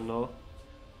looks different now.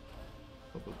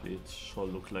 Probably it shall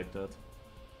look like that.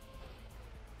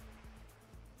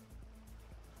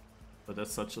 But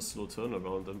that's such a slow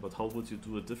turnaround then, but how would you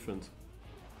do it different?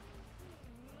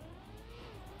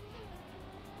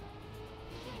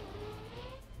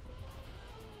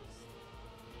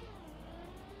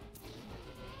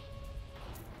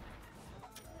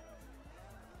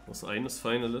 Was Ines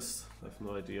finalist? I have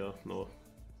no idea, no.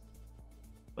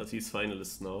 But he's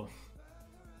finalist now.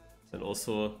 And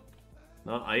also,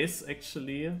 now Ice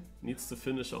actually needs to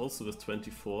finish also with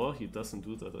 24. He doesn't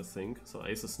do that, I think. So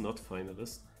Ice is not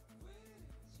finalist.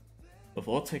 The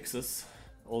Vortex is,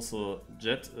 also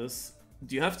Jet is.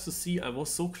 You have to see, I was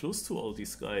so close to all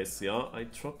these guys, yeah? I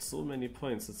dropped so many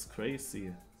points, it's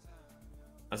crazy.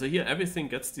 Also here everything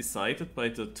gets decided by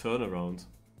the turnaround.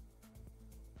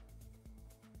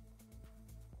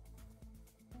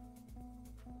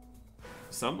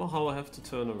 somehow I have to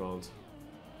turn around.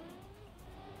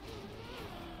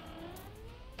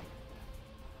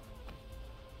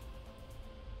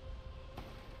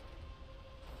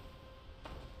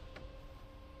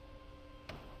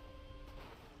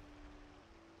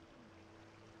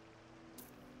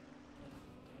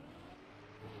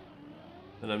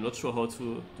 And I'm not sure how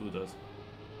to do that.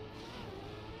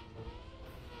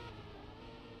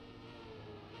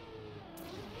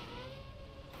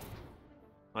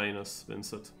 Highness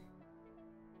wins it.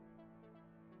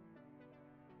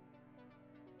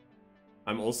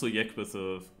 I'm also yak with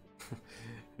a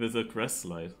with a grass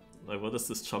slide. Like, what is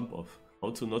this jump off?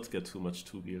 How to not get too much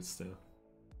two wheels there.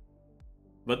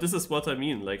 But this is what I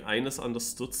mean, like Ines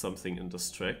understood something in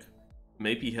this track.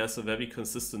 Maybe he has a very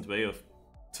consistent way of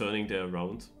turning there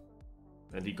around.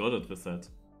 And he got it with that.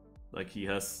 Like, he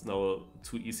has now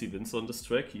 2 easy wins on this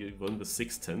track. He won with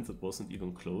 6/10, it wasn't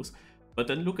even close. But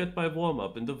then look at my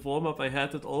warm-up. In the warm-up I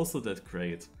had it also that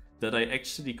great. That I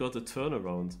actually got a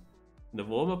turnaround. In the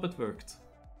warm-up it worked.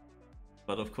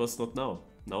 But of course not now.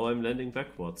 Now I'm landing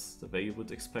backwards, the way you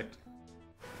would expect.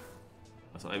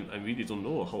 So I really don't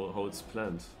know how it's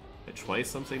planned. I try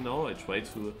something now, I try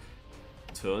to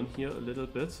turn here a little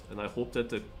bit, and I hope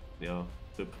that yeah,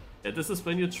 this is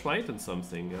when you try it in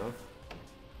something, yeah.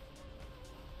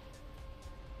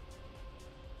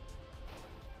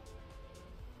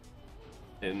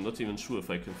 I'm not even sure if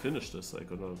I can finish this, I'm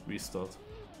gonna restart.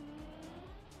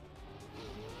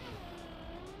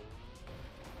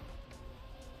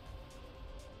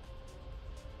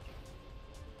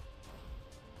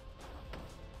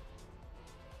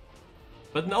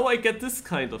 But now I get this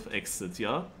kind of exit,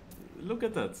 yeah? Look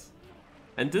at that.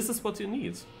 And this is what you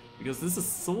need, because this is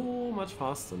so much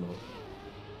faster now.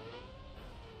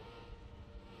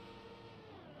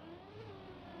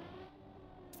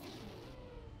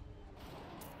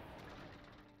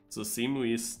 So Simu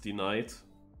is denied.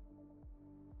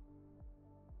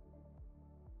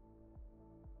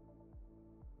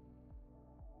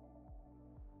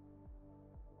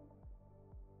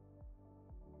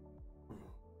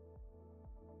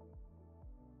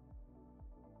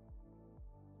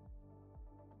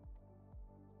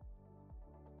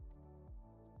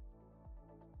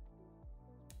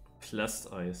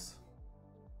 Plast ice.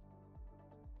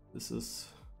 This is...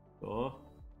 oh.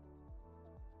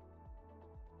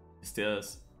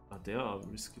 There are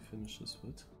risky finishes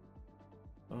with?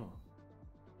 Oh.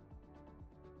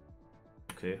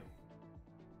 Okay.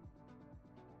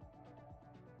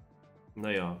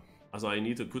 Naja, also I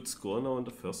need a good score now in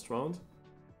the first round.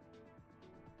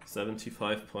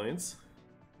 75 points.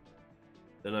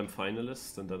 Then I'm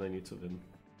finalist and then I need to win.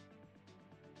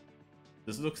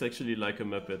 This looks actually like a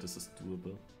map where this is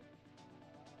doable.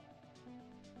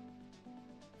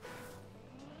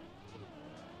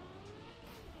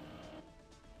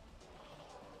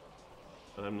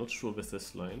 But I'm not sure with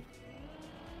this line.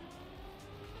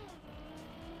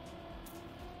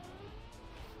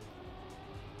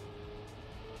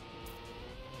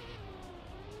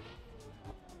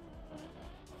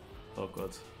 Oh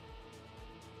god.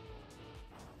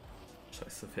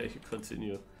 Scheiße, where you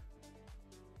continue.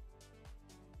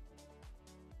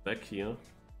 Back here.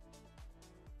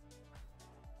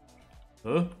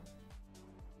 Huh?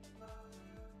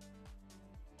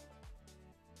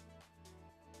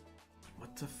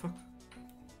 What the fuck?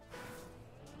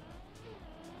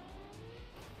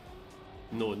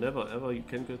 No, never ever you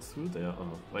can get through there.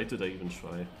 Oh, why did I even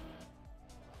try?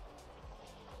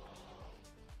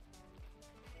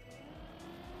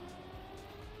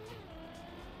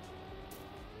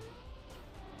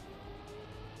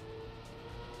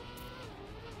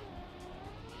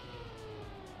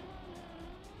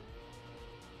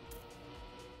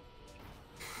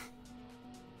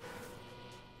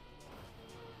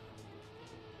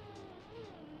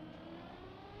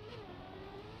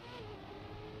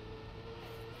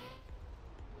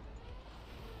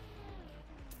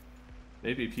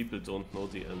 Maybe people don't know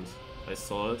the end. I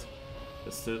saw it.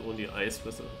 There's still only ice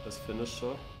with as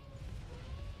finisher.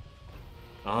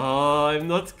 Ah, I'm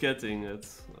not getting it.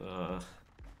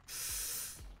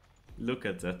 Look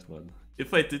at that one.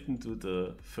 If I didn't do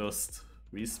the first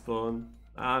respawn,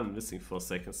 I'm missing 4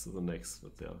 seconds to the next,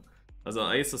 but yeah. Also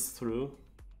ice is through,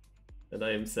 and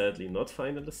I am sadly not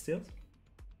finalist yet.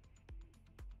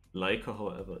 Leica,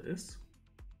 however, is.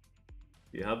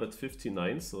 We have at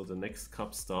 59, so the next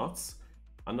cup starts.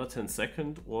 Under 10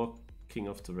 seconds or king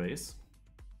of the race.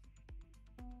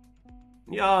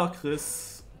 Yeah,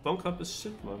 Chris. Bonk Cup is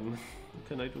shit, man. What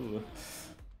can I do?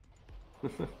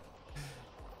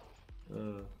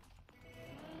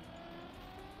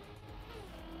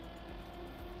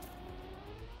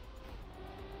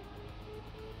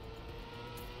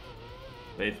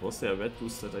 Wait, was there a red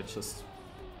boost that I just...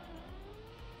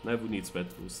 No, who needs red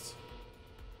boost?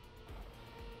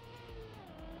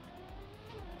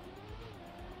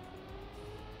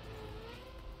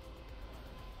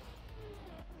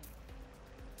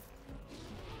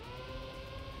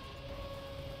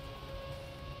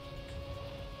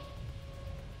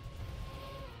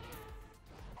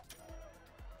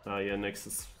 Ah, yeah, next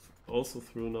is also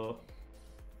through now.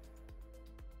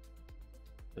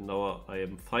 And now I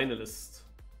am finalist.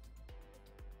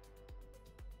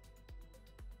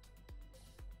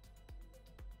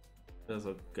 Yes,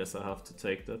 I guess I have to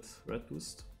take that red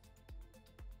boost.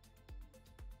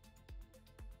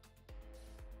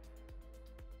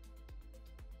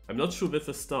 I'm not sure with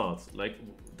the start. Like,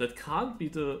 that can't be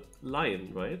the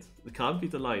line, right? It can't be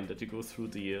the line that you go through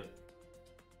the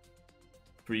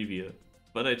preview.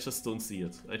 But I just don't see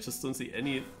it. I just don't see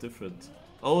any different.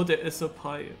 Oh, there is a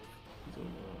pipe.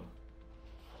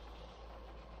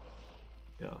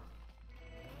 Yeah.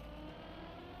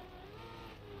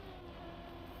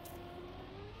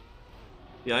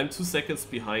 Yeah, I'm 2 seconds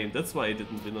behind. That's why I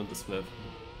didn't win on this map.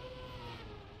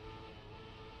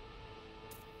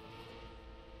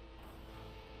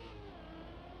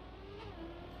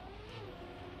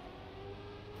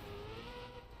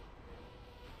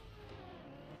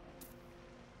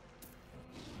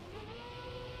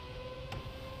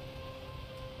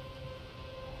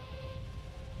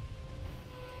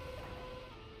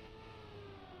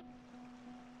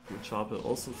 Sharper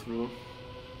also through.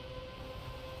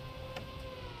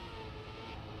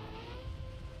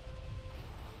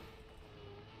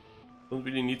 Don't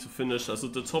really need to finish. Also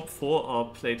the top 4 are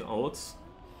played out.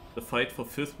 The fight for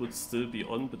 5th would still be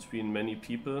on between many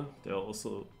people. There are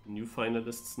also new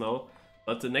finalists now.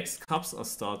 But the next cups are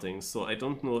starting, so I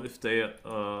don't know if they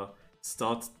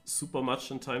start super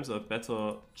much in time, so I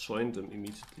better join them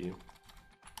immediately.